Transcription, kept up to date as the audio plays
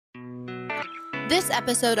This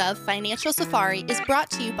episode of Financial Safari is brought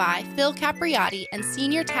to you by Phil Capriati and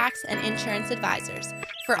Senior Tax and Insurance Advisors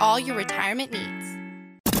for all your retirement needs.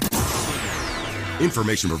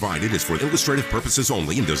 Information provided is for illustrative purposes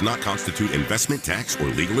only and does not constitute investment, tax, or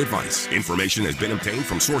legal advice. Information has been obtained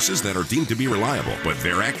from sources that are deemed to be reliable, but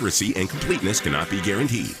their accuracy and completeness cannot be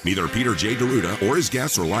guaranteed. Neither Peter J. Deruta or his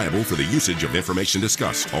guests are liable for the usage of information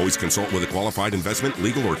discussed. Always consult with a qualified investment,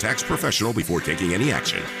 legal, or tax professional before taking any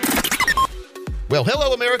action. Well,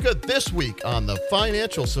 hello, America. This week on the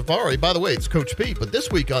Financial Safari, by the way, it's Coach Pete, but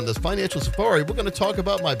this week on this Financial Safari, we're going to talk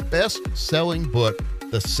about my best-selling book,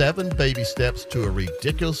 The 7 Baby Steps to a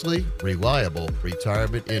Ridiculously Reliable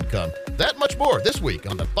Retirement Income. That much more this week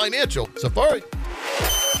on the Financial Safari.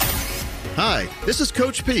 Hi, this is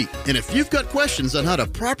Coach Pete, and if you've got questions on how to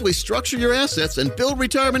properly structure your assets and build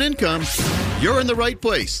retirement income, you're in the right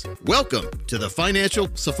place. Welcome to the Financial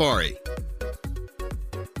Safari.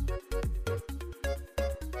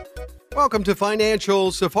 Welcome to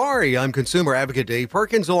Financial Safari. I'm consumer advocate Dave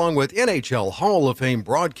Perkins, along with NHL Hall of Fame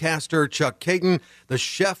broadcaster Chuck Caton, the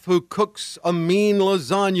chef who cooks a mean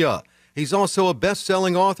lasagna. He's also a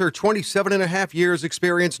best-selling author, 27 and a half years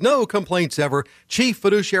experience, no complaints ever, Chief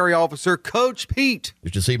Fiduciary Officer Coach Pete.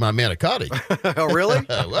 You should see my manicotti. Oh, really?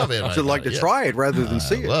 I love manicotti. I should like to try it rather than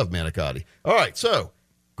see it. I love manicotti. All right, so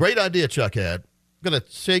great idea Chuck had. I'm going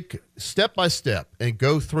to take step by step and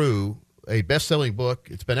go through a best-selling book.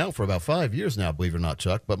 It's been out for about 5 years now, believe it or not,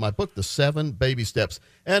 Chuck, but my book, The 7 Baby Steps,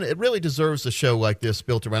 and it really deserves a show like this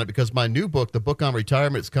built around it because my new book, The Book on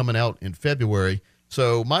Retirement, is coming out in February,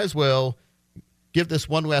 so might as well give this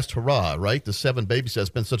one last hurrah, right? The 7 Baby Steps has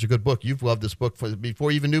been such a good book. You've loved this book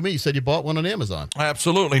before you even knew me. You said you bought one on Amazon.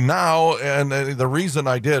 Absolutely. Now, and the reason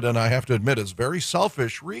I did, and I have to admit, is very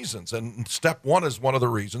selfish reasons, and step one is one of the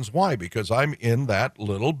reasons why, because I'm in that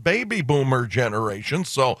little baby boomer generation,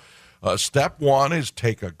 so step one is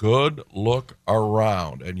take a good look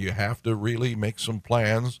around, and you have to really make some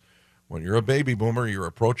plans when you're a baby boomer, you're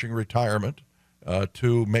approaching retirement,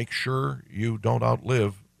 to make sure you don't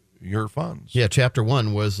outlive your funds. Yeah, chapter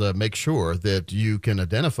one was make sure that you can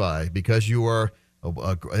identify, because you are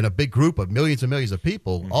in a big group of millions and millions of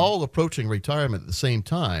people, all approaching retirement at the same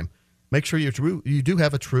time. Make sure you do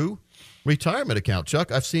have a true retirement account.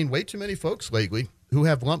 Chuck, I've seen way too many folks lately who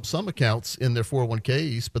have lump sum accounts in their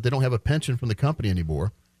 401ks, but they don't have a pension from the company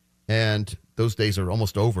anymore. And those days are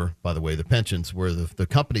almost over, by the way. The pensions were the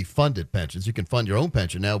company funded pensions. You can fund your own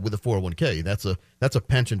pension now with a 401k. That's a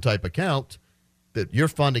pension type account that you're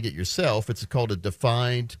funding it yourself. It's called a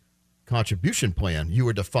defined contribution plan. You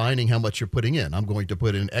are defining how much you're putting in. I'm going to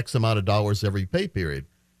put in X amount of dollars every pay period.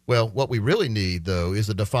 Well, what we really need, though, is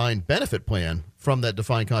a defined benefit plan from that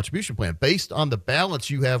defined contribution plan. Based on the balance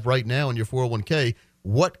you have right now in your 401k,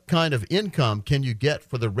 what kind of income can you get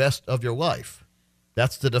for the rest of your life?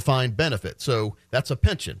 That's the defined benefit. So that's a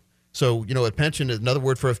pension. So, a pension, another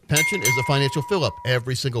word for a pension is a financial fill-up.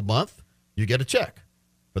 Every single month, you get a check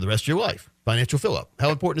for the rest of your life. Financial fill-up. How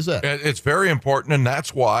important is that? It's very important, and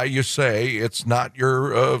that's why you say it's not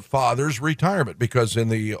your father's retirement, because in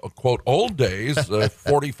the, quote, old days,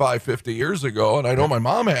 45, 50 years ago, and I know my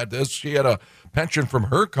mom had this, she had a pension from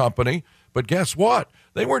her company, but guess what?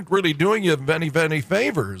 They weren't really doing you many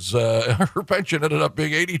favors. Her pension ended up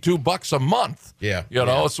being $82 a month. Yeah.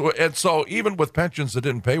 So even with pensions that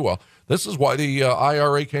didn't pay well, this is why the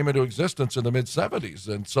IRA came into existence in the mid-'70s.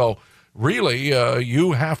 And so really,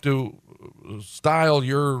 you have to style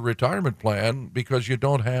your retirement plan because you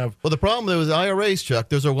don't have... Well, the problem with IRAs, Chuck,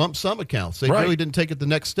 those are lump sum accounts. They really didn't take it the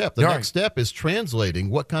next step. The next step is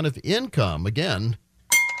translating what kind of income, again,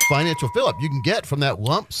 financial fill-up you can get from that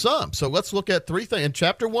lump sum. So let's look at 3 things. In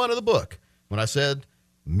chapter 1 of the book, when I said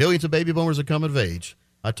millions of baby boomers are coming of age,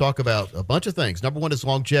 I talk about a bunch of things. Number 1 is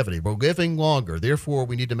longevity. We're living longer. Therefore,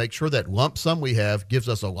 we need to make sure that lump sum we have gives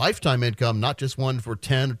us a lifetime income, not just one for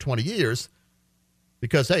 10 or 20 years.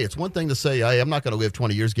 Because, hey, it's one thing to say, hey, I'm not going to live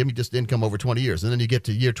 20 years. Give me just income over 20 years. And then you get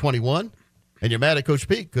to year 21, and you're mad at Coach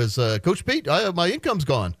Pete because, Coach Pete, my income's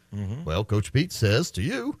gone. Mm-hmm. Well, Coach Pete says to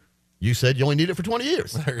you, you said you only need it for 20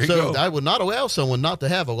 years. So I would not allow someone not to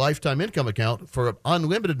have a lifetime income account for an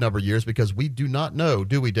unlimited number of years because we do not know,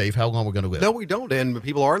 do we, Dave, how long we're going to live? No, we don't, and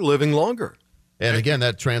people are living longer. And again,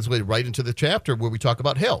 that translated right into the chapter where we talk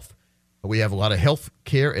about health. We have a lot of health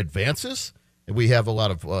care advances. We have a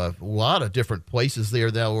lot of different places there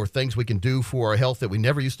now, or things we can do for our health that we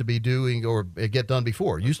never used to be doing or get done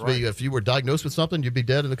before. It used to be if you were diagnosed with something, you'd be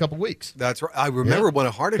dead in a couple of weeks. That's right. I remember when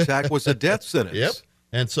a heart attack was a death sentence. Yep.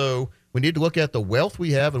 And so we need to look at the wealth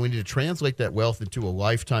we have, and we need to translate that wealth into a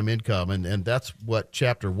lifetime income. And that's what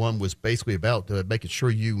Chapter 1 was basically about, making sure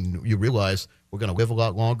you realize we're going to live a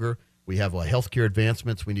lot longer. We have healthcare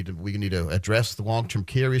advancements. We need to address the long-term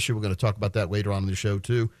care issue. We're going to talk about that later on in the show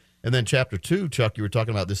too. And then chapter 2, Chuck, you were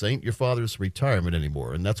talking about this ain't your father's retirement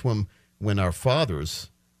anymore. And that's when our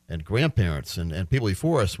fathers and grandparents and people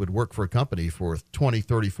before us would work for a company for 20,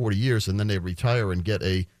 30, 40 years, and then they retire and get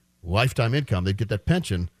a lifetime income. They'd get that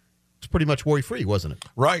pension. It's pretty much worry-free, wasn't it?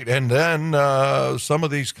 Right. And then some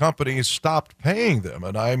of these companies stopped paying them.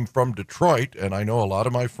 And I'm from Detroit, and I know a lot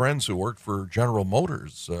of my friends who worked for General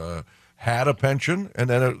Motors had a pension, and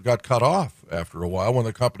then it got cut off after a while when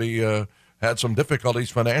the company had some difficulties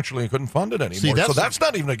financially and couldn't fund it anymore. So that's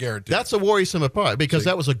not even a guarantee. That's a worrisome part because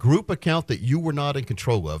that was a group account that you were not in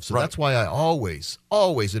control of. So that's why I always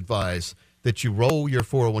advise that you roll your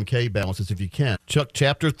 401k balances if you can. Chuck,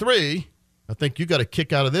 chapter 3, I think you got a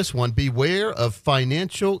kick out of this one. Beware of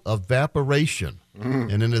financial evaporation.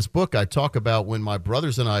 And in this book, I talk about when my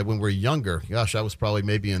brothers and I, when we were younger, gosh, I was probably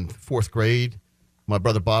maybe in 4th grade. My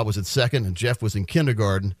brother Bob was in 2nd, and Jeff was in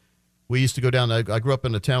kindergarten. We used to go down. I grew up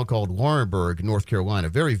in a town called Laurinburg, North Carolina,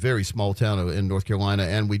 very, very small town in North Carolina,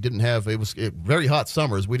 and we didn't have, it was very hot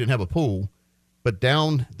summers. We didn't have a pool, but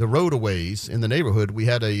down the road a ways in the neighborhood, we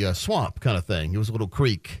had a swamp kind of thing. It was a little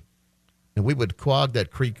creek, and we would clog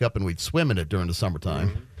that creek up, and we'd swim in it during the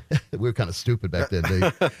summertime. We were kind of stupid back then,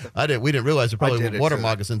 Dave. We didn't realize there probably were water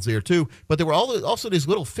moccasins there, too. But there were also these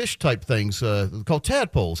little fish-type things called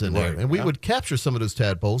tadpoles in there, and we would capture some of those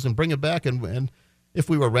tadpoles and bring them back, and if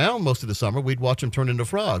we were around most of the summer, we'd watch them turn into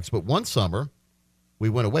frogs. But one summer, we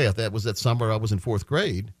went away. That was that summer I was in 4th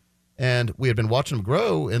grade, and we had been watching them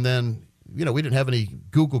grow. And then, we didn't have any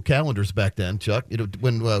Google calendars back then, Chuck.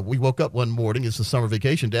 When we woke up one morning, it's a summer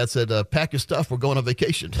vacation. Dad said, "Pack your stuff. We're going on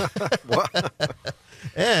vacation."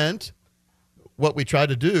 And what we tried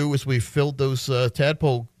to do is we filled those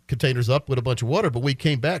tadpole containers up with a bunch of water, but we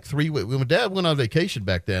came back 3 weeks. When Dad went on vacation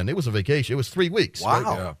back then, it was a vacation. It was 3 weeks. Wow.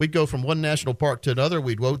 Right? Yeah. We'd go from one national park to another.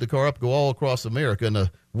 We'd load the car up, go all across America in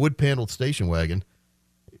a wood-paneled station wagon.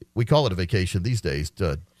 We call it a vacation these days,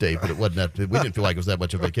 Dave, but it wasn't that. We didn't feel like it was that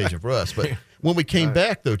much of a vacation for us. But when we came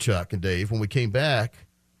back, though, Chuck and Dave, when we came back,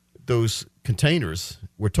 those containers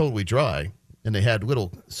were totally dry. And they had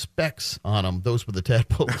little specks on them. Those were the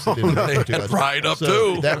tadpoles. They had dried up,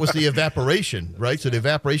 so too. That was the evaporation, right? So the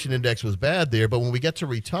evaporation index was bad there. But when we get to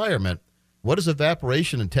retirement, what does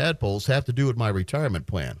evaporation and tadpoles have to do with my retirement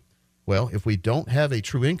plan? Well, if we don't have a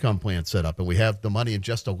true income plan set up and we have the money in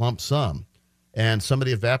just a lump sum, and some of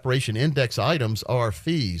the evaporation index items are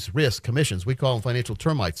fees, risk, commissions. We call them financial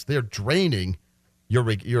termites. They're draining your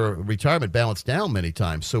retirement balance down many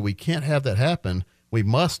times. So we can't have that happen. We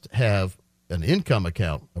must have an income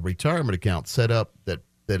account, a retirement account set up that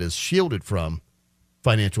is shielded from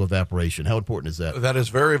financial evaporation. How important is that? That is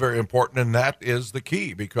very, very important, and that is the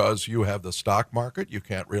key because you have the stock market. You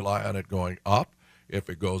can't rely on it going up. If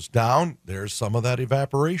it goes down, there's some of that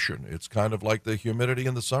evaporation. It's kind of like the humidity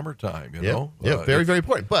in the summertime, you know? Yeah, very, very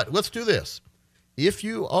important. But let's do this. If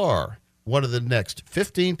you are one of the next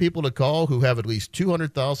 15 people to call who have at least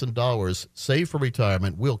 $200,000 saved for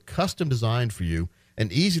retirement, we'll custom design for you an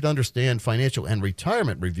easy-to-understand financial and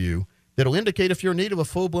retirement review that'll indicate if you're in need of a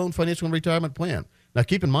full-blown financial and retirement plan. Now,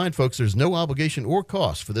 keep in mind, folks, there's no obligation or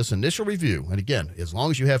cost for this initial review. And again, as long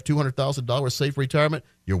as you have $200,000 saved for retirement,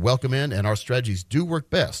 you're welcome in, and our strategies do work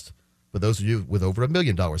best for those of you with over $1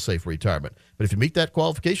 million saved for retirement. But if you meet that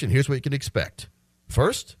qualification, here's what you can expect.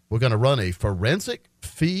 First, we're going to run a forensic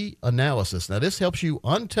fee analysis. Now, this helps you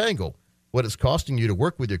untangle what it's costing you to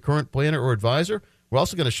work with your current planner or advisor. We're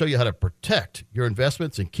also going to show you how to protect your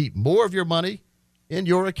investments and keep more of your money in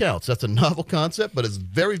your accounts. That's a novel concept, but it's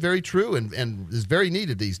very, very true and is very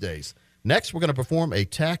needed these days. Next, we're going to perform a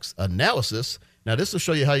tax analysis. Now, this will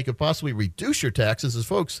show you how you could possibly reduce your taxes. As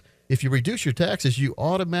folks, if you reduce your taxes, you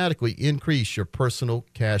automatically increase your personal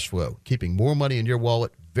cash flow. Keeping more money in your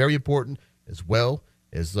wallet, very important, as well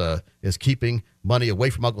as keeping money away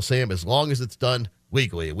from Uncle Sam as long as it's done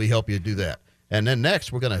legally. We help you do that. And then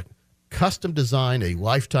next, we're going to custom design a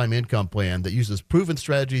lifetime income plan that uses proven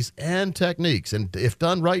strategies and techniques. And if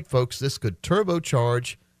done right, folks, this could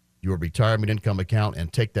turbocharge your retirement income account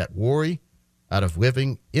and take that worry out of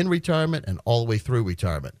living in retirement and all the way through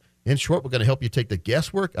retirement. In short, we're going to help you take the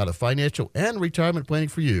guesswork out of financial and retirement planning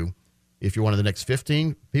for you. If you're one of the next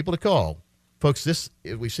 15 people to call, folks,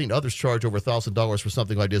 we've seen others charge over $1,000 for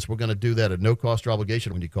something like this. We're going to do that at no cost or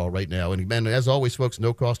obligation when you call right now. And as always, folks,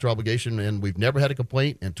 no cost or obligation. And we've never had a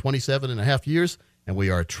complaint in 27 and a half years. And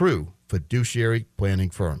we are a true fiduciary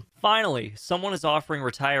planning firm. Finally, someone is offering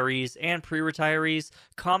retirees and pre-retirees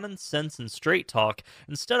common sense and straight talk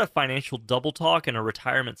instead of financial double talk and a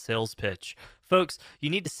retirement sales pitch. Folks, you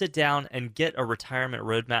need to sit down and get a retirement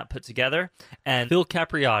roadmap put together. And Phil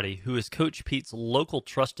Capriotti, who is Coach Pete's local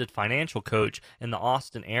trusted financial coach in the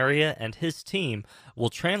Austin area, and his team will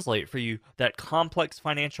translate for you that complex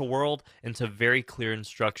financial world into very clear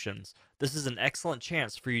instructions. This is an excellent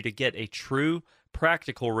chance for you to get a true,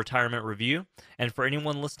 practical retirement review. And for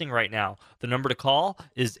anyone listening right now, the number to call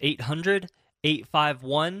is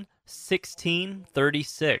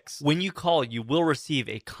 800-851-1636. When you call, you will receive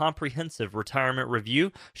a comprehensive retirement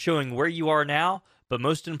review showing where you are now, but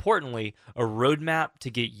most importantly, a roadmap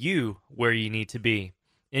to get you where you need to be.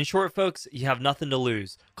 In short, folks, you have nothing to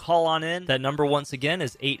lose. Call on in. That number, once again,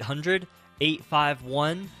 is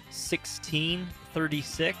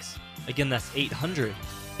 800-851-1636. Again, that's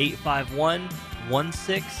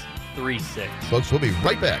 800-851-1636. Folks, we'll be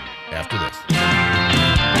right back after this.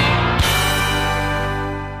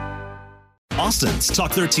 Austin's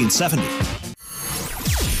Talk 1370.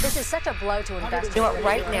 This is such a blow to investors. You know what,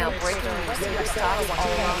 right now, breaking news, stocks all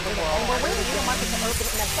around the world, and we're waiting for the market to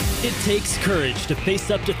open. It takes courage to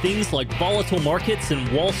face up to things like volatile markets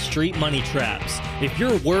and Wall Street money traps. If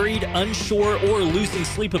you're worried, unsure, or losing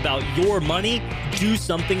sleep about your money, do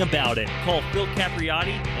something about it. Call Phil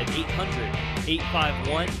Capriotti at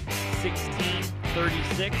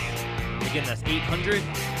 800-851-1636. Again, that's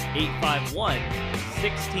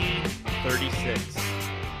 800-851-1636.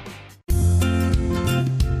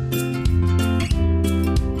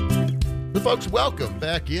 So folks, welcome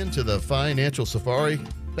back into the Financial Safari.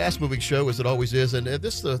 Fast-moving show, as it always is. And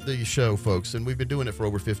this is the show, folks, and we've been doing it for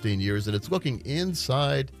over 15 years, and it's looking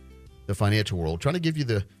inside the financial world, trying to give you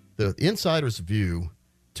the insider's view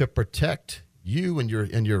to protect you and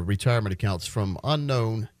your retirement accounts from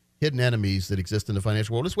unknown hidden enemies that exist in the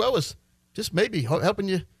financial world, as well as just maybe helping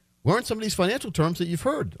you learn some of these financial terms that you've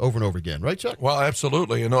heard over and over again. Right, Chuck? Well,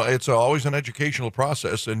 absolutely. You know, it's always an educational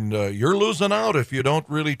process, and you're losing out if you don't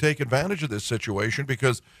really take advantage of this situation,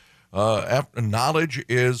 because knowledge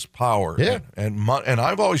is power. Yeah. And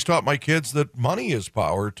I've always taught my kids that money is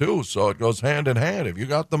power, too, so it goes hand in hand. If you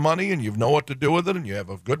got the money and you know what to do with it, and you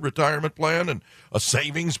have a good retirement plan and a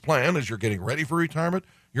savings plan as you're getting ready for retirement,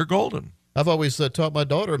 you're golden. I've always taught my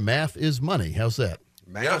daughter math is money. How's that?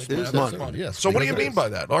 Math is money. Yes. So what do you mean by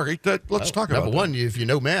that, Larry? Let's talk about Number one, if you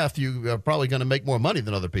know math, you are probably going to make more money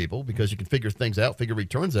than other people because you can figure things out, figure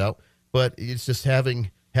returns out. But it's just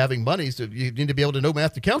having money, so you need to be able to know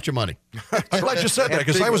math to count your money. I'm glad you said that,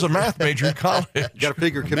 because I was a math major in college. You got to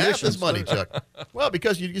figure commissions. Math is money, Chuck. Well,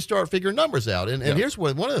 because you start figuring numbers out. And here's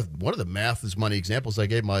one of the math is money examples I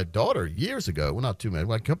gave my daughter years ago. Well, not too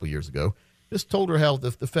many, a couple of years ago. Just told her how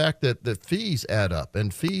the fact that the fees add up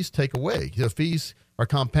and fees take away. You know, fees are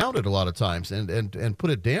compounded a lot of times and put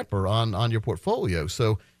a damper on your portfolio.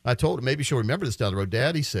 So I told her, maybe she'll remember this down the road.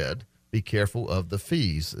 Daddy said, be careful of the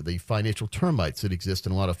fees, the financial termites that exist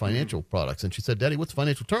in a lot of financial products. And she said, Daddy, what's a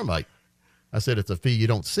financial termite? I said, it's a fee you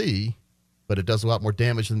don't see, but it does a lot more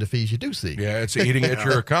damage than the fees you do see. Yeah, it's eating at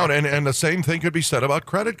your account. And the same thing could be said about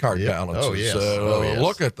credit card balances. Oh, yes.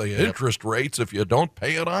 Look at the interest rates if you don't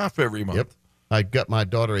pay it off every month. Yep. I got my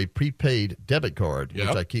daughter a prepaid debit card, which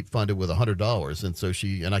I keep funded with $100. And so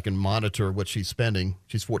I can monitor what she's spending.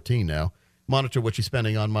 She's 14 now. Monitor what she's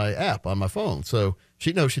spending on my app, on my phone. So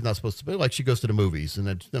she knows she's not supposed to be like she goes to the movies, and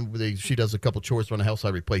then she does a couple chores around the house. I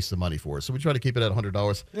replace the money for her. So we try to keep it at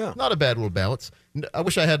 $100. Yeah. Not a bad little balance. I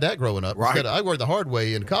wish I had that growing up. Right. I learned the hard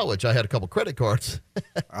way in college. I had a couple credit cards.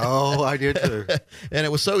 Oh, I did too. And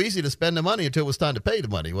it was so easy to spend the money until it was time to pay the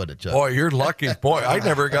money, wasn't it, Chuck? Boy, you're lucky. Boy, I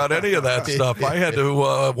never got any of that stuff. I had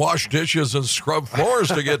to wash dishes and scrub floors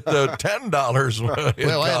to get $10.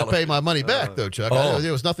 Well, I had to pay my money back, though, Chuck.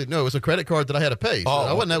 There was nothing. No, it was a credit card that I had to pay. So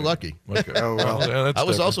I wasn't that lucky. Okay. Oh, well. Yeah, I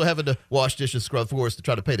was also having to wash dishes, scrub floors to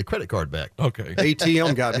try to pay the credit card back. Okay.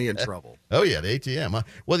 ATM got me in trouble. Oh, yeah, the ATM. Huh?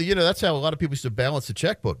 Well, that's how a lot of people used to balance the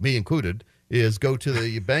checkbook, me included, is go to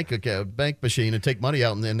the bank machine and take money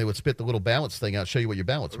out, and then they would spit the little balance thing out, show you what your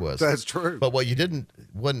balance was. That's true. But what you didn't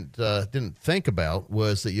think about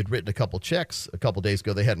was that you'd written a couple checks a couple days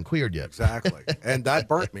ago they hadn't cleared yet. Exactly. And that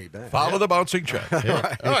burnt me bad. Follow the bouncing check. Yeah.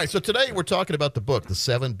 Right. All right, so today we're talking about the book, The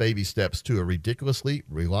 7 Baby Steps to a Ridiculously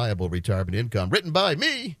Reliable Retirement Income, written by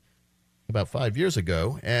me about 5 years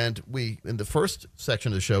ago. And in the first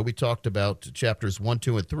section of the show, we talked about chapters 1,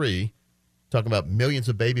 2, and 3, talking about millions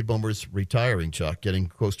of baby boomers retiring, Chuck, getting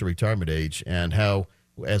close to retirement age, and how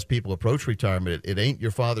as people approach retirement, it ain't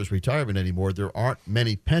your father's retirement anymore. There aren't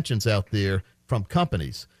many pensions out there from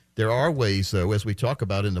companies. There are ways, though, as we talk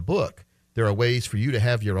about in the book, there are ways for you to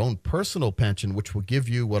have your own personal pension, which will give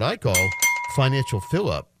you what I call financial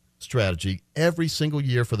fill-up strategy. Every single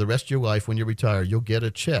year for the rest of your life when you retire, you'll get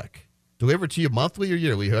a check delivered to you monthly or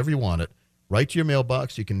yearly, however you want it, right to your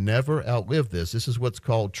mailbox. You can never outlive this. This is what's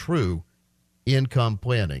called true income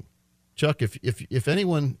planning. Chuck, if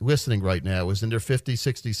anyone listening right now is in their 50s,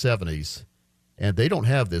 60s, 70s, and they don't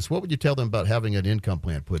have this, what would you tell them about having an income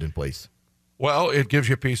plan put in place? Well, it gives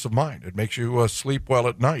you peace of mind. It makes you sleep well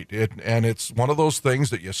at night. And it's one of those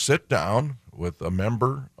things that you sit down with a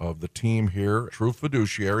member of the team here, true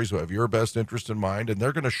fiduciaries who have your best interest in mind, and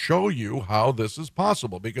they're going to show you how this is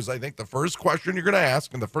possible. Because I think the first question you're going to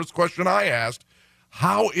ask, and the first question I asked,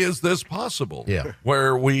 how is this possible? Yeah.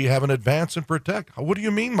 Where we have an advance and protect. What do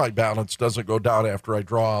you mean my balance doesn't go down after I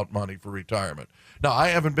draw out money for retirement? Now, I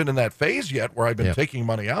haven't been in that phase yet where I've been taking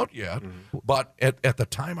money out yet, but at the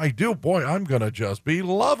time I do, boy, I'm going to just be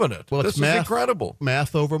loving it. Well, this is incredible.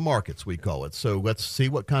 Math over markets, we call it. So let's see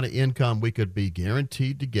what kind of income we could be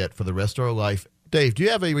guaranteed to get for the rest of our life. Dave, do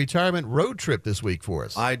you have a retirement road trip this week for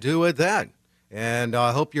us? I do at that. And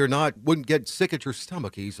I hope wouldn't get sick at your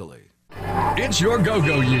stomach easily. It's your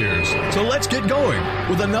go-go years, so let's get going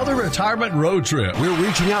with another retirement road trip. We're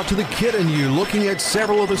reaching out to the kid in you, looking at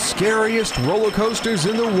several of the scariest roller coasters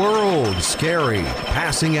in the world. Scary,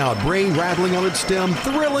 passing out, brain rattling on its stem,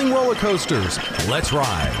 thrilling roller coasters. Let's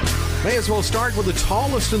ride. May as well start with the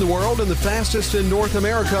tallest in the world and the fastest in North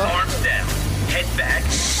America. Arms down, head back,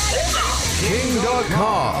 hold on. King Doug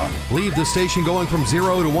Haw. Leave the station going from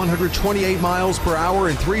 0 to 128 miles per hour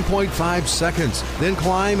in 3.5 seconds. Then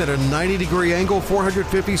climb at a 90-degree angle,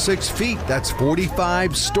 456 feet. That's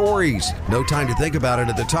 45 stories. No time to think about it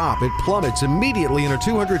at the top. It plummets immediately in a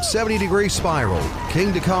 270-degree spiral.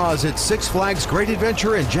 King Doug Haw is at Six Flags Great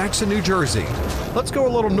Adventure in Jackson, New Jersey. Let's go a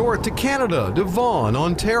little north to Canada, to Vaughan,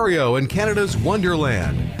 Ontario, and Canada's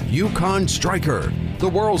Wonderland. Yukon Striker, the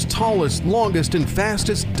world's tallest, longest, and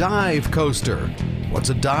fastest dive coaster. What's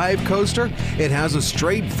a dive coaster? It has a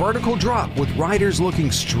straight vertical drop with riders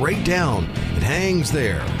looking straight down. It hangs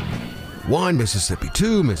there. 1 Mississippi,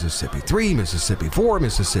 2 Mississippi, 3 Mississippi, 4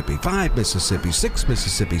 Mississippi, 5 Mississippi, 6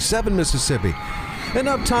 Mississippi, 7 Mississippi.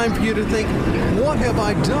 Enough time for you to think, what have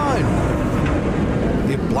I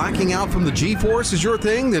done? If blacking out from the G-force is your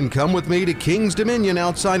thing, then come with me to King's Dominion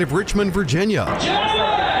outside of Richmond, Virginia.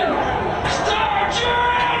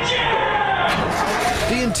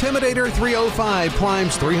 The Intimidator 305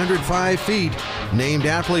 climbs 305 feet. Named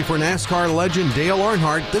aptly for NASCAR legend Dale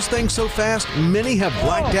Earnhardt, this thing's so fast, many have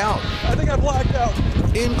blacked out. I think I blacked out.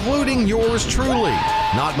 Including yours truly.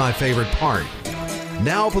 Not my favorite part.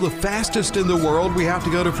 Now for the fastest in the world, we have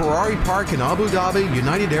to go to Ferrari Park in Abu Dhabi,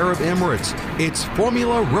 United Arab Emirates. It's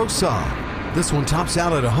Formula Rossa. This one tops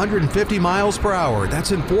out at 150 miles per hour.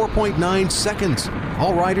 That's in 4.9 seconds.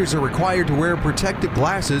 All riders are required to wear protective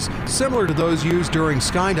glasses similar to those used during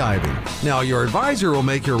skydiving. Now, your advisor will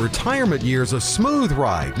make your retirement years a smooth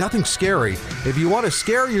ride, nothing scary. If you want to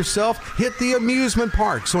scare yourself, hit the amusement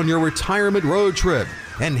parks on your retirement road trip.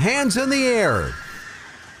 And hands in the air.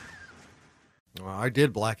 Well, I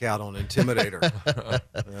did black out on Intimidator.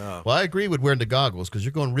 Yeah. Well, I agree with wearing the goggles because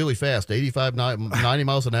you're going really fast, 85, 90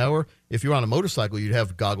 miles an hour. If you're on a motorcycle, you'd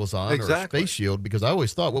have goggles on or a face shield, because I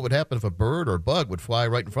always thought, what would happen if a bird or bug would fly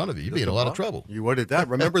right in front of you? You'd be in a lot of trouble. You would at that.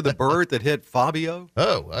 Remember the bird that hit Fabio?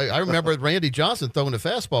 Oh, I remember Randy Johnson throwing a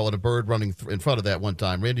fastball at a bird running in front of that one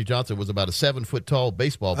time. Randy Johnson was about a 7-foot-tall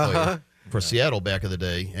baseball player. For Seattle back in the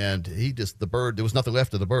day, and the bird, there was nothing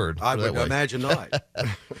left of the bird. I would imagine not.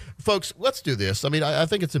 Folks, let's do this. I mean, I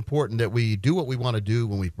think it's important that we do what we want to do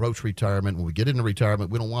when we approach retirement. When we get into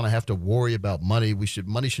retirement, we don't want to have to worry about money.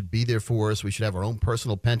 Money should be there for us. We should have our own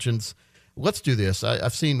personal pensions. Let's do this.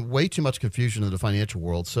 I've seen way too much confusion in the financial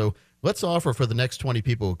world, so let's offer for the next 20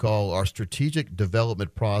 people who call our strategic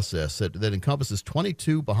development process that encompasses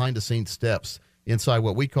 22 behind-the-scenes steps inside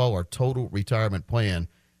what we call our total retirement plan.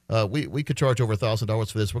 We could charge over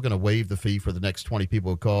 $1,000 for this. We're going to waive the fee for the next 20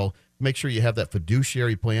 people who call. Make sure you have that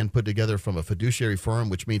fiduciary plan put together from a fiduciary firm,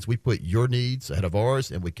 which means we put your needs ahead of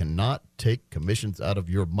ours, and we cannot take commissions out of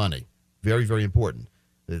your money. Very, very important.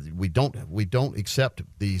 We don't accept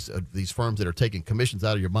these firms that are taking commissions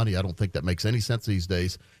out of your money. I don't think that makes any sense these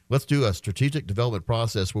days. Let's do a strategic development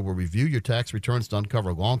process where we'll review your tax returns to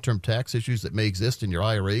uncover long-term tax issues that may exist in your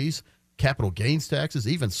IRAs, capital gains taxes,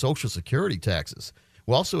 even Social Security taxes.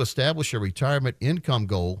 We'll also establish a retirement income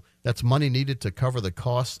goal. That's money needed to cover the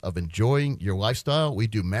costs of enjoying your lifestyle. We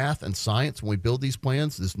do math and science when we build these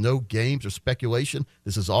plans. There's no games or speculation.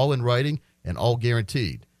 This is all in writing and all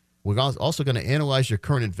guaranteed. We're also going to analyze your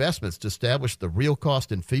current investments to establish the real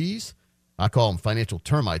cost and fees. I call them financial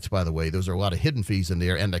termites, by the way. Those are a lot of hidden fees in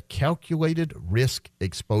there. And the calculated risk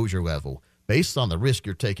exposure level. Based on the risk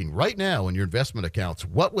you're taking right now in your investment accounts,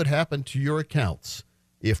 what would happen to your accounts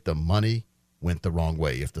if the money went the wrong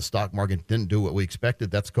way. If the stock market didn't do what we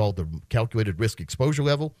expected, that's called the calculated risk exposure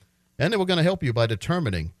level. And then we're going to help you by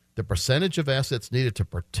determining the percentage of assets needed to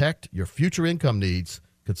protect your future income needs,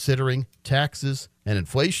 considering taxes and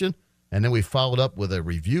inflation. And then we followed up with a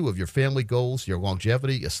review of your family goals, your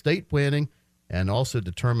longevity, estate planning, and also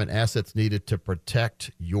determine assets needed to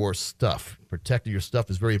protect your stuff. Protecting your stuff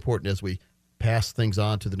is very important as we pass things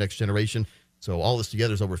on to the next generation. So all this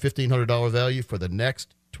together is over $1,500 value for the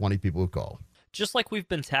next 20 people who call. Just like we've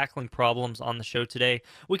been tackling problems on the show today,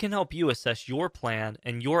 we can help you assess your plan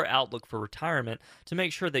and your outlook for retirement to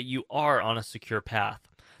make sure that you are on a secure path.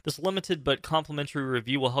 This limited but complimentary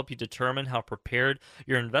review will help you determine how prepared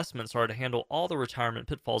your investments are to handle all the retirement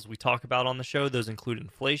pitfalls we talk about on the show. Those include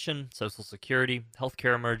inflation, Social Security,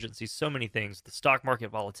 healthcare emergencies, so many things, the stock market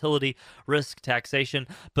volatility, risk, taxation.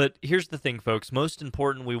 But here's the thing, folks. Most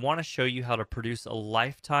important, we want to show you how to produce a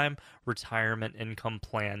lifetime retirement income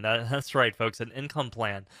plan. That's right, folks, an income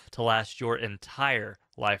plan to last your entire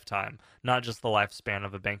lifetime, not just the lifespan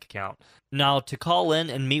of a bank account. Now, to call in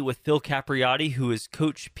and meet with Phil Capriotti, who is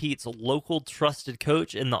Coach Pete's local trusted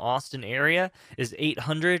coach in the Austin area, is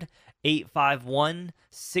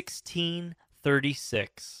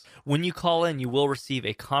 800-851-1636. When you call in, you will receive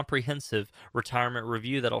a comprehensive retirement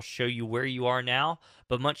review that'll show you where you are now,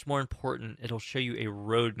 but much more important, it'll show you a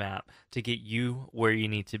roadmap to get you where you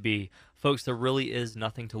need to be. Folks, there really is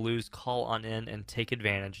nothing to lose. Call on in and take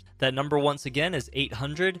advantage. That number, once again, is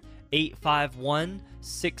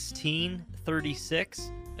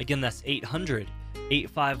 800-851-1636. Again, that's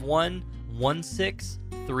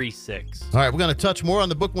 800-851-1636. All right, we're going to touch more on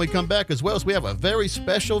the book when we come back, as well as we have a very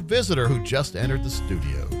special visitor who just entered the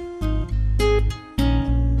studio.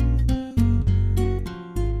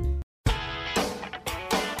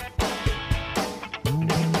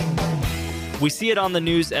 We see it on the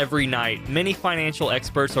news every night. Many financial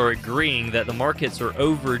experts are agreeing that the markets are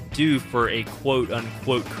overdue for a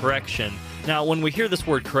quote-unquote correction. Now, when we hear this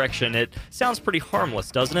word correction, it sounds pretty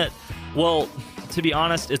harmless, doesn't it? Well, to be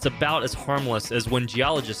honest, it's about as harmless as when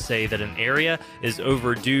geologists say that an area is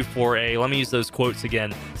overdue for a, let me use those quotes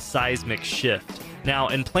again, seismic shift. Now,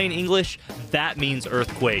 in plain English, that means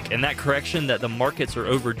earthquake, and that correction that the markets are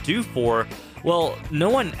overdue for, well,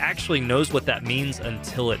 no one actually knows what that means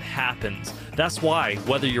until it happens. That's why,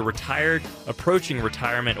 whether you're retired, approaching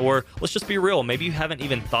retirement, or let's just be real, maybe you haven't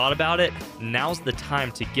even thought about it, now's the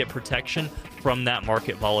time to get protection from that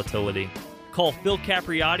market volatility. Call Phil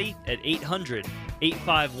Capriotti at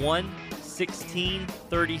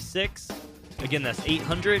 800-851-1636. Again, that's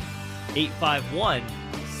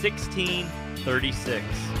 800-851-1636.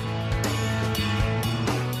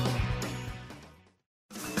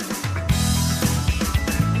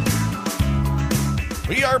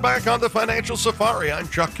 We are back on the Financial Safari. I'm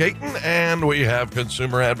Chuck Caton, and we have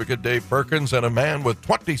consumer advocate Dave Perkins and a man with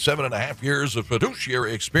 27 and a half years of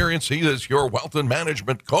fiduciary experience. He is your wealth and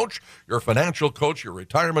management coach, your financial coach, your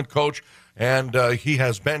retirement coach, and he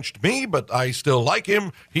has benched me, but I still like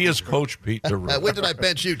him. He is Coach Pete DeRue. When did I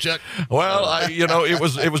bench you, Chuck? Well,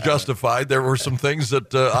 it was justified. There were some things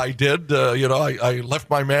that I did. I left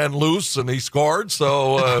my man loose, and he scored.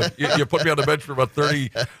 So you put me on the bench for about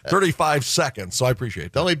 35 seconds. So I appreciate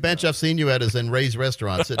that. The only bench I've seen you at is in Ray's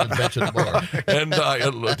restaurant, sitting at the bench at the bar. And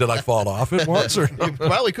did I fall off it once? Or no? You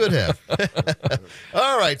probably could have.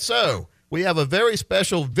 All right, so we have a very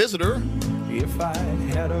special visitor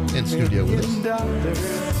in studio with us.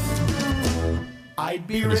 And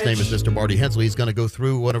his name is Mr. Marty Hensley. He's going to go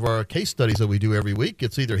through one of our case studies that we do every week.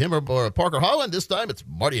 It's either him or Parker Holland. This time it's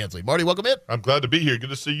Marty Hensley. Marty, welcome in. I'm glad to be here. Good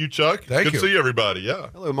to see you, Chuck. Thank you. Good to see everybody. Yeah.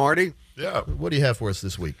 Hello, Marty. Yeah. What do you have for us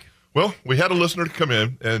this week? Well, we had a listener to come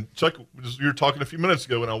in, and Chuck, you were talking a few minutes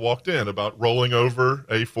ago when I walked in about rolling over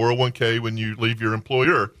a 401k when you leave your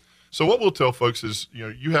employer. So what we'll tell folks is,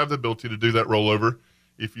 you have the ability to do that rollover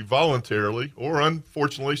if you voluntarily or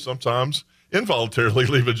unfortunately sometimes involuntarily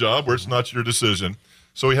leave a job where it's not your decision.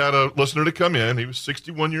 So we had a listener to come in. He was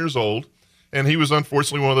 61 years old, and he was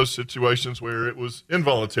unfortunately one of those situations where it was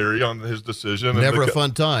involuntary on his decision. Never a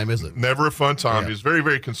fun time, is it? Never a fun time. Yeah. He was very,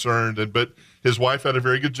 very concerned, but his wife had a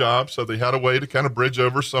very good job, so they had a way to kind of bridge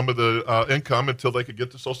over some of the income until they could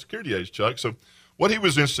get to Social Security age, Chuck. So what he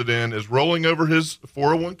was interested in is rolling over his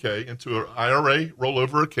 401k into an IRA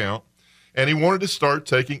rollover account, and he wanted to start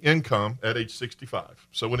taking income at age 65,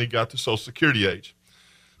 so when he got to Social Security age.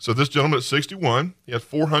 So this gentleman at 61, he had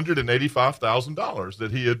 $485,000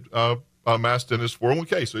 that he had amassed in his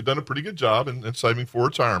 401k, so he'd done a pretty good job in saving for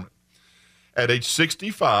retirement. At age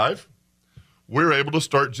 65, we're able to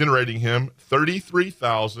start generating him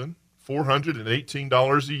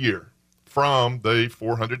 $33,418 a year from the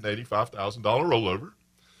 $485,000 rollover.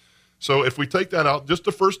 So if we take that out, just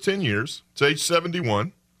the first 10 years, to age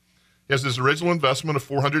 71, he has his original investment of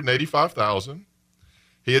 $485,000.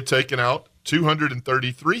 He had taken out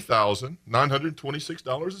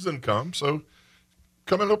 $233,926 as income, so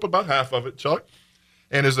coming up about half of it, Chuck.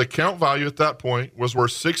 And his account value at that point was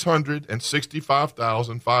worth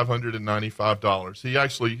 $665,595. He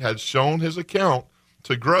actually had shown his account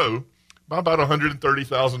to grow by about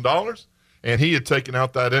 $130,000, and he had taken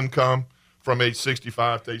out that income from age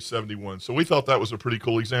 65 to age 71. So we thought that was a pretty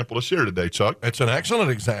cool example to share today, Chuck. It's an excellent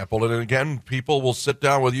example. And again, people will sit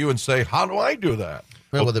down with you and say, how do I do that?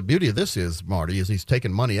 Well, the beauty of this is, Marty, is he's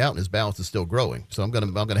taking money out and his balance is still growing. So I'm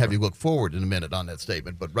gonna have you look forward in a minute on that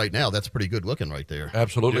statement. But right now, that's pretty good looking right there.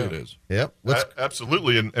 Absolutely, it is. Yep.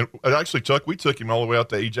 Absolutely. And actually, Chuck, we took him all the way out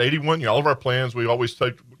to age 81. All of our plans, we always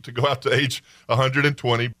take to go out to age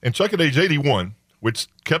 120. And Chuck at age 81, which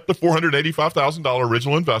kept the $485,000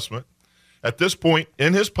 original investment, at this point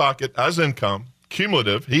in his pocket as income,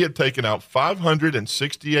 cumulative, he had taken out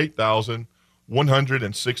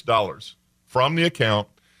 $568,106 from the account,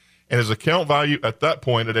 and his account value at that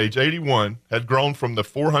point at age 81 had grown from the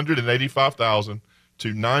 $485,000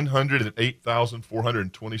 to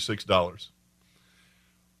 $908,426.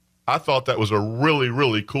 I thought that was a really,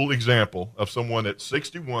 really cool example of someone at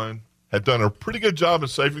 61 had done a pretty good job in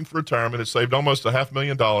saving for retirement. Had saved almost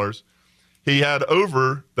 $500,000. He had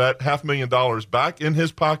over that $500,000 back in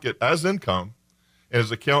his pocket as income, and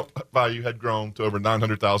his account value had grown to over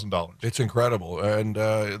 $900,000. It's incredible. And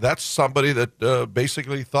that's somebody that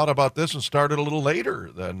basically thought about this and started a little later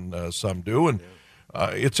than some do. And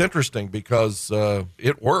it's interesting because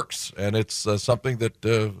it works, and it's something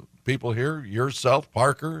that people here, yourself,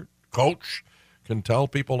 Parker, Coach, can tell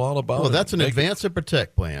people all about. Well, that's an advance and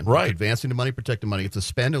protect plan. Right. It's advancing the money, protect the money. It's a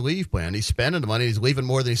spend and leave plan. He's spending the money. He's leaving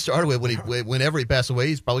more than he started with. Whenever he passes away,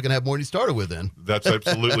 he's probably going to have more than he started with then. That's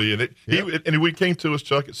absolutely. And we came to us,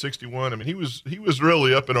 Chuck, at 61. I mean, he was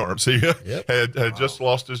really up in arms. He had just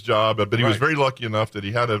lost his job, but he was very lucky enough that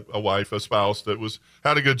he had a wife, a spouse that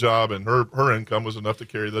had a good job, and her income was enough to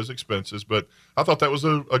carry those expenses. But I thought that was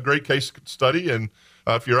a great case study. And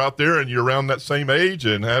if you're out there and you're around that same age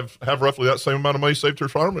and have roughly that same amount of money saved to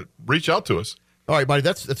retirement, reach out to us. All right, buddy,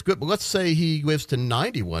 that's good. But let's say he lives to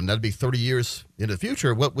 91. That'd be 30 years into the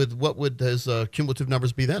future. What would his cumulative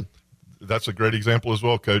numbers be then? That's a great example as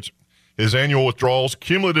well, Coach. His annual withdrawals,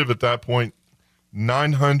 cumulative at that point,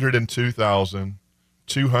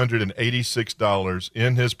 $902,286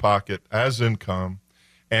 in his pocket as income,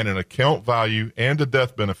 and an account value and a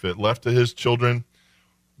death benefit left to his children,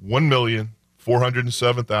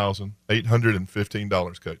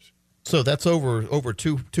 $1,407,815, Coach. So that's over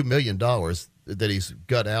 $2 million that he's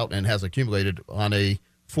got out and has accumulated on a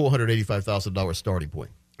 $485,000 starting point.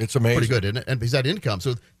 It's amazing. Pretty good, isn't it? And he's had income.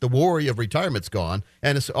 So the worry of retirement's gone.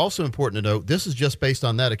 And it's also important to note, this is just based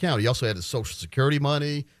on that account. He also had his Social Security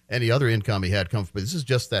money, any other income he had come from. But this is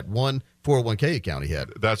just that one 401k account he had.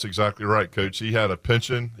 That's exactly right, Coach. He had a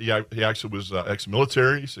pension. He actually was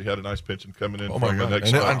ex-military, so he had a nice pension coming in. Oh, my God.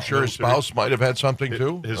 And I'm sure his spouse might have had something,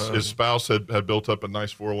 too. His spouse had built up a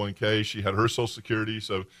nice 401k. She had her Social Security,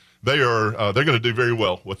 so they're going to do very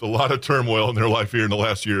well with a lot of turmoil in their life here in the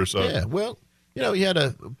last year or so. Yeah, well, he had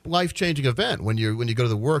a life-changing event when you go to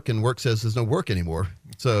the work and work says there's no work anymore.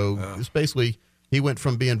 So it's basically he went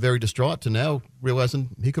from being very distraught to now realizing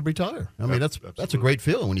he could retire. I mean, that's a great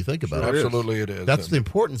feeling when you think about it. Absolutely it is. That's the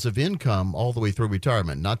importance of income all the way through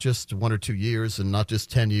retirement, not just 1 or 2 years and not just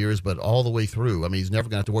 10 years, but all the way through. I mean, he's never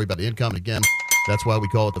going to have to worry about income again. That's why we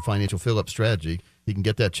call it the financial fill-up strategy. He can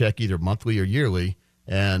get that check either monthly or yearly,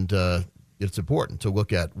 and it's important to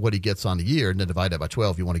look at what he gets on the year and then divide that by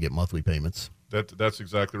 12 if you want to get monthly payments. That's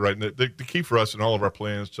exactly right. And the key for us in all of our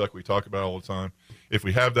plans, Chuck, we talk about all the time, if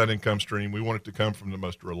we have that income stream, we want it to come from the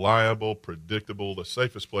most reliable, predictable, the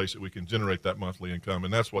safest place that we can generate that monthly income.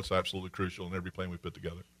 And that's what's absolutely crucial in every plan we put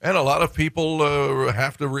together. And a lot of people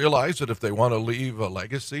have to realize that if they want to leave a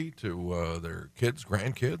legacy to their kids,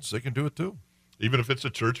 grandkids, they can do it too. Even if it's a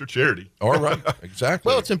church or charity. All right, exactly.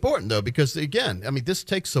 Well, it's important, though, because, again, I mean, this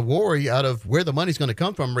takes the worry out of where the money's going to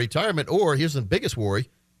come from in retirement, or here's the biggest worry,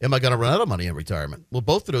 am I going to run out of money in retirement? Well,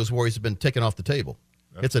 both of those worries have been taken off the table.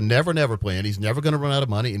 It's a never-never plan. He's never going to run out of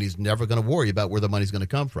money, and he's never going to worry about where the money's going to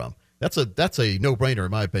come from. That's a no-brainer,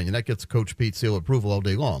 in my opinion. That gets Coach Pete's seal of approval all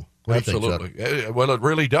day long. Absolutely. Well, it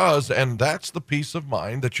really does, and that's the peace of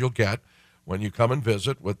mind that you'll get when you come and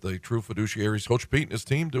visit with the True Fiduciaries. Coach Pete and his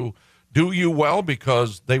team do you well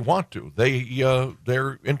because they want to.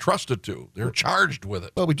 They're entrusted to. They're charged with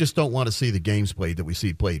it. Well, we just don't want to see the games played that we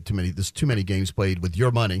see played. There's too many games played with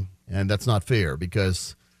your money, and that's not fair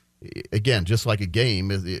because again, just like a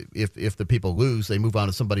game, if the people lose, they move on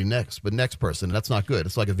to somebody next, but next person. That's not good.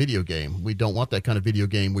 It's like a video game. We don't want that kind of video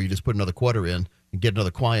game where you just put another quarter in and get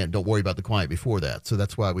another client. Don't worry about the client before that. So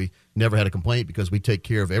that's why we never had a complaint, because we take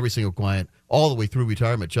care of every single client all the way through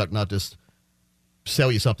retirement, Chuck, not just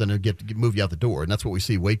sell you something and move you out the door. And that's what we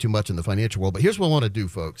see way too much in the financial world. But here's what I want to do,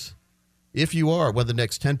 folks. If you are one of the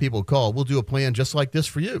next 10 people call, we'll do a plan just like this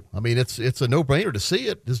for you. I mean, it's a no-brainer to see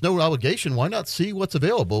it. There's no obligation. Why not see what's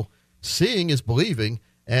available? Seeing is believing,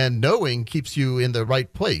 and knowing keeps you in the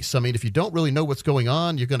right place. I mean, if you don't really know what's going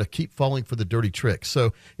on, you're going to keep falling for the dirty tricks.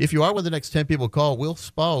 So if you are one of the next 10 people call, we'll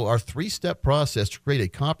follow our 3-step process to create a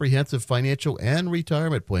comprehensive financial and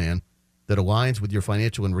retirement plan that aligns with your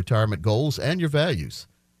financial and retirement goals and your values.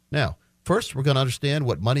 Now, first, we're going to understand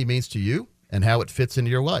what money means to you and how it fits into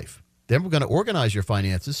your life. Then we're going to organize your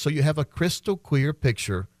finances so you have a crystal clear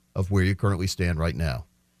picture of where you currently stand right now.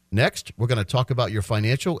 Next, we're going to talk about your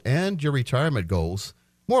financial and your retirement goals.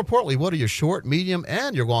 More importantly, what are your short, medium,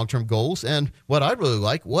 and your long-term goals? And what I really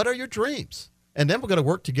like, what are your dreams? And then we're going to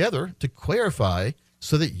work together to clarify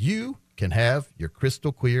so that you can have your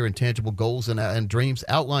crystal clear and tangible goals and dreams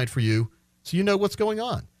outlined for you so you know what's going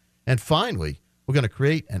on. And finally, we're going to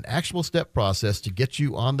create an actionable step process to get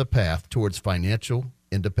you on the path towards financial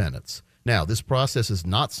independence. Now, this process is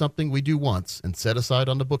not something we do once and set aside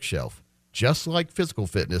on the bookshelf. Just like physical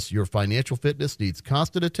fitness, your financial fitness needs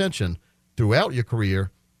constant attention throughout your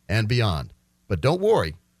career and beyond. But don't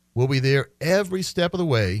worry, we'll be there every step of the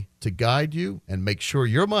way to guide you and make sure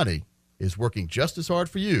your money is working just as hard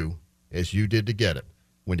for you as you did to get it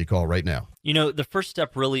when you call right now. You know, the first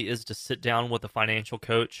step really is to sit down with a financial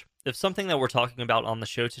coach. If something that we're talking about on the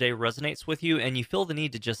show today resonates with you and you feel the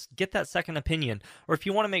need to just get that second opinion, or if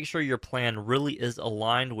you want to make sure your plan really is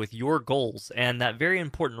aligned with your goals and that very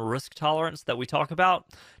important risk tolerance that we talk about,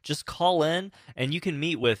 just call in and you can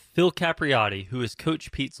meet with Phil Capriotti, who is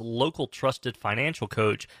Coach Pete's local trusted financial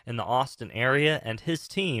coach in the Austin area, and his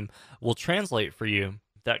team will translate for you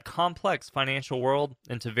that complex financial world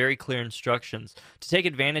into very clear instructions. To take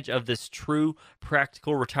advantage of this true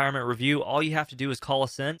practical retirement review, all you have to do is call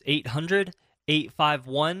us in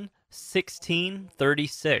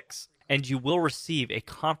 800-851-1636, and you will receive a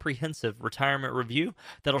comprehensive retirement review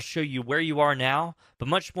that'll show you where you are now, but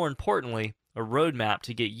much more importantly, a roadmap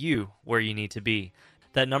to get you where you need to be.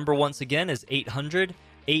 That number once again is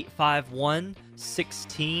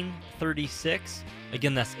 800-851-1636.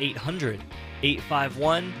 Again, that's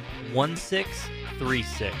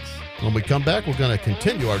 800-851-1636. When we come back, we're going to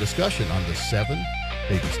continue our discussion on the 7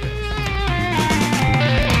 baby steps.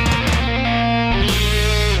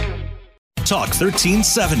 Talk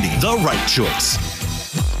 1370, the right choice.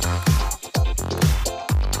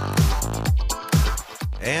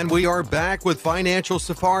 And we are back with Financial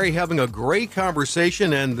Safari, having a great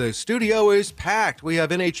conversation, and the studio is packed. We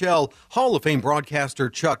have NHL Hall of Fame broadcaster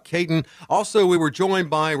Chuck Kaiton. Also, we were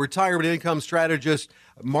joined by retirement income strategist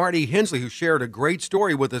Marty Hensley, who shared a great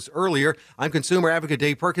story with us earlier. I'm consumer advocate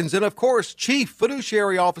Dave Perkins, and of course, Chief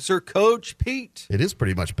Fiduciary Officer Coach Pete. It is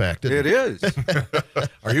pretty much packed, isn't it? It is.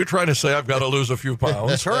 Are you trying to say I've got to lose a few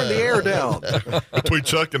pounds? Turn the air down. Between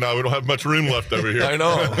Chuck and I, we don't have much room left over here. I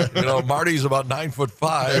know. You know, Marty's about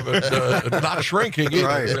 9'5", and not shrinking either,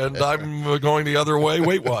 Right. and I'm going the other way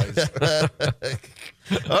weight-wise.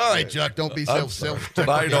 All right, Chuck, don't be self.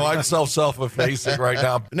 I know, I'm self-effacing right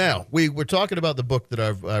now. Now, we were talking about the book that I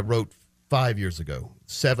wrote 5 years ago,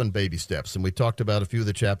 7 Baby Steps, and we talked about a few of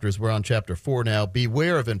the chapters. We're on chapter 4 now,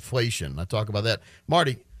 Beware of Inflation. I talk about that.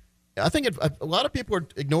 Marty, I think a lot of people are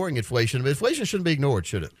ignoring inflation, but inflation shouldn't be ignored,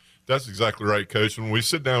 should it? That's exactly right, Coach. When we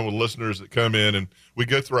sit down with listeners that come in and we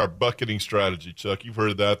go through our bucketing strategy, Chuck, you've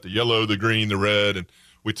heard of that, the yellow, the green, the red, and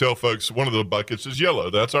we tell folks one of the buckets is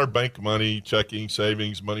yellow. That's our bank money, checking,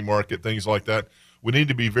 savings, money market, things like that. We need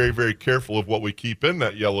to be very, very careful of what we keep in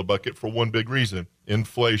that yellow bucket for one big reason,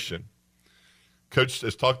 inflation. Coach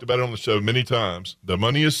has talked about it on the show many times. The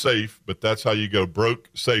money is safe, but that's how you go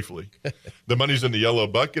broke safely. The money's in the yellow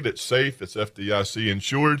bucket. It's safe. It's FDIC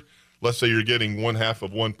insured. Let's say you're getting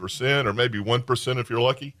 0.5% or maybe 1% if you're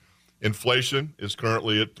lucky. Inflation is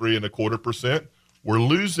currently at 3.25%. We're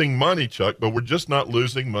losing money, Chuck, but we're just not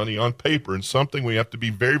losing money on paper, and something we have to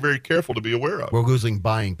be very, very careful to be aware of. We're losing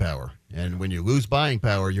buying power. And when you lose buying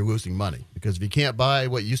power, you're losing money. Because if you can't buy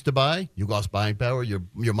what you used to buy, you lost buying power, your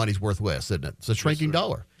money's worth less, isn't it? It's a shrinking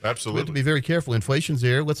dollar. Absolutely. We have to be very careful. Inflation's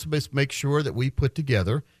there. Let's make sure that we put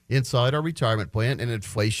together inside our retirement plan an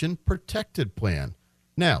inflation-protected plan.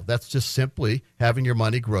 Now, that's just simply having your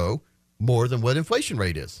money grow more than what inflation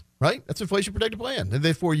rate is, right? That's inflation-protected plan. And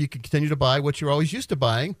therefore, you can continue to buy what you're always used to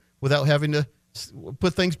buying without having to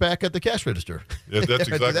put things back at the cash register. Yeah, that's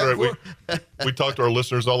exactly right. We talk to our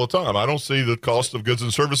listeners all the time. I don't see the cost of goods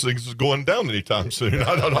and services going down anytime soon.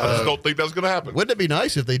 I just don't think that's going to happen. Wouldn't it be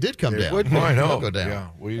nice if they did come down? I know. Go down. Yeah,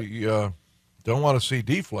 we don't want to see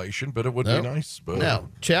deflation, but it would be nice. But now,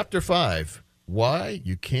 Chapter 5, why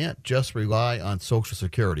you can't just rely on Social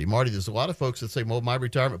Security. Marty, there's a lot of folks that say, well, my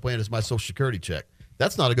retirement plan is my Social Security check.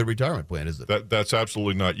 That's not a good retirement plan, is it? That's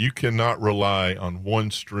absolutely not. You cannot rely on one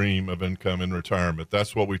stream of income in retirement.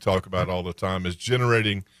 That's what we talk about all the time, is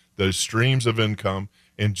generating those streams of income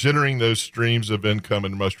and generating those streams of income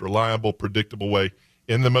in the most reliable, predictable way,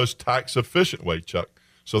 in the most tax-efficient way, Chuck.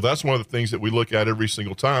 So that's one of the things that we look at every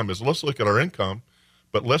single time is let's look at our income,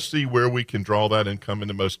 but let's see where we can draw that income in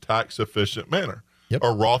the most tax-efficient manner. Yep.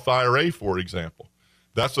 A Roth IRA, for example.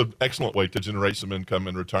 That's an excellent way to generate some income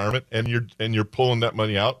in retirement, and you're pulling that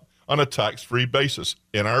money out on a tax-free basis.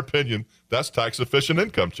 In our opinion, that's tax-efficient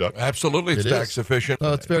income, Chuck. Absolutely, it's tax-efficient.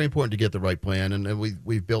 It's very important to get the right plan, and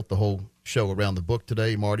we've built the whole show around the book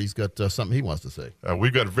today. Marty's got something he wants to say.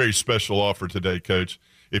 We've got a very special offer today, Coach.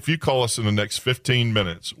 If you call us in the next 15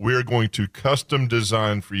 minutes, we are going to custom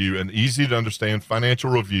design for you an easy-to-understand financial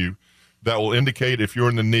review that will indicate if you're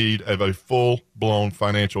in the need of a full-blown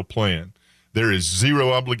financial plan. There is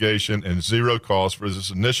zero obligation and zero cost for this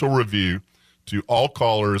initial review to all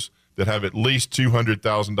callers that have at least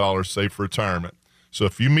 $200,000 saved for retirement. So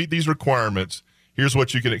if you meet these requirements, here's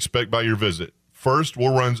what you can expect by your visit. First,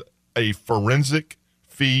 we'll run a forensic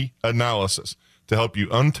fee analysis to help you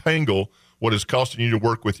untangle what is costing you to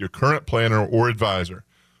work with your current planner or advisor.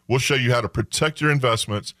 We'll show you how to protect your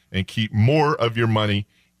investments and keep more of your money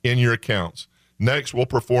in your accounts. Next, we'll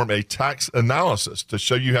perform a tax analysis to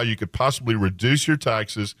show you how you could possibly reduce your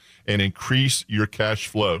taxes and increase your cash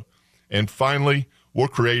flow. And finally, we'll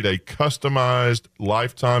create a customized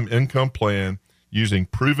lifetime income plan using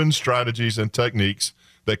proven strategies and techniques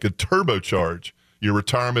that could turbocharge your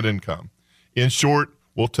retirement income. In short,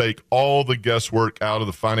 we'll take all the guesswork out of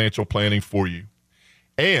the financial planning for you.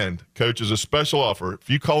 And, Coach, as a special offer, if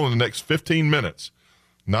you call in the next 15 minutes,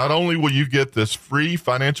 not only will you get this free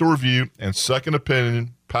financial review and second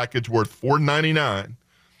opinion package worth $4.99,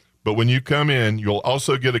 but when you come in, you'll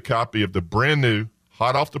also get a copy of the brand new,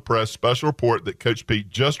 hot off the press special report that Coach Pete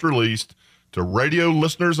just released to radio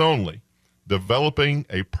listeners only, Developing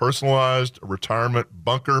a Personalized Retirement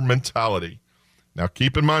Bunker Mentality. Now,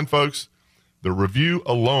 keep in mind, folks, the review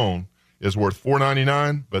alone is worth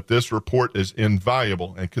 $4.99, but this report is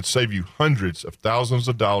invaluable and could save you hundreds of thousands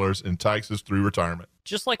of dollars in taxes through retirement.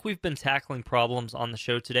 Just like we've been tackling problems on the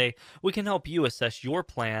show today, we can help you assess your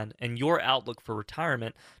plan and your outlook for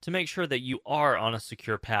retirement to make sure that you are on a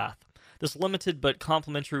secure path. This limited but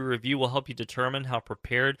complimentary review will help you determine how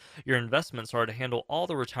prepared your investments are to handle all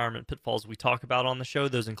the retirement pitfalls we talk about on the show.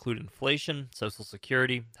 Those include inflation, Social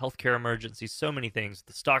Security, healthcare emergencies, so many things,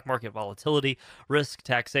 the stock market volatility, risk,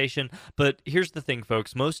 taxation. But here's the thing,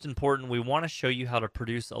 folks. Most important, we want to show you how to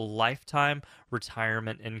produce a lifetime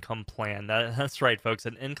retirement income plan. That's right, folks,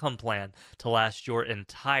 an income plan to last your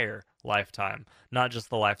entire lifetime, not just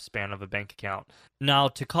the lifespan of a bank account. Now,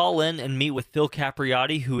 to call in and meet with Phil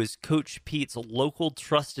Capriotti, who is Coach Pete's local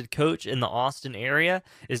trusted coach in the Austin area,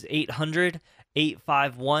 is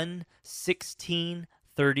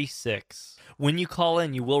 800-851-1636. When you call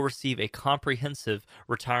in, you will receive a comprehensive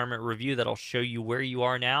retirement review that'll show you where you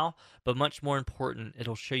are now, but much more important,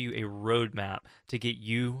 it'll show you a roadmap to get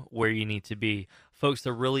you where you need to be. Folks,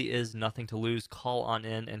 there really is nothing to lose. Call on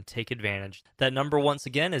in and take advantage. That number, once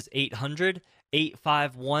again, is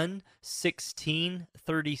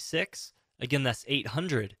 800-851-1636. Again, that's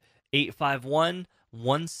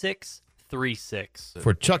 800-851-1636.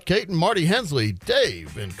 For Chuck Caton, Marty Hensley,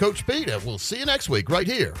 Dave, and Coach Pete, we'll see you next week right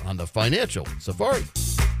here on the Financial Safari.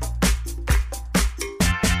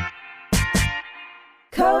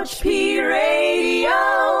 Coach P Radio.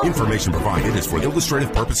 Information provided is for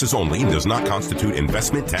illustrative purposes only and does not constitute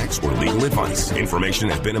investment, tax, or legal advice. Information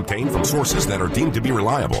has been obtained from sources that are deemed to be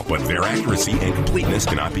reliable, but their accuracy and completeness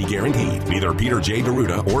cannot be guaranteed. Neither Peter J.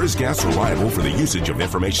 Deruta or his guests are liable for the usage of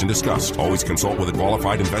information discussed. Always consult with a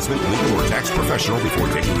qualified investment, legal, or tax professional before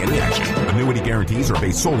taking any action. Annuity guarantees are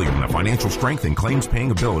based solely on the financial strength and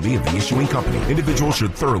claims-paying ability of the issuing company. Individuals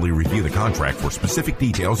should thoroughly review the contract for specific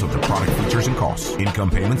details of the product features and costs. Income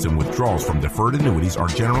payments and withdrawals from deferred annuities are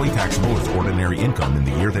generally taxable as ordinary income in the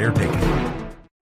year they are taken.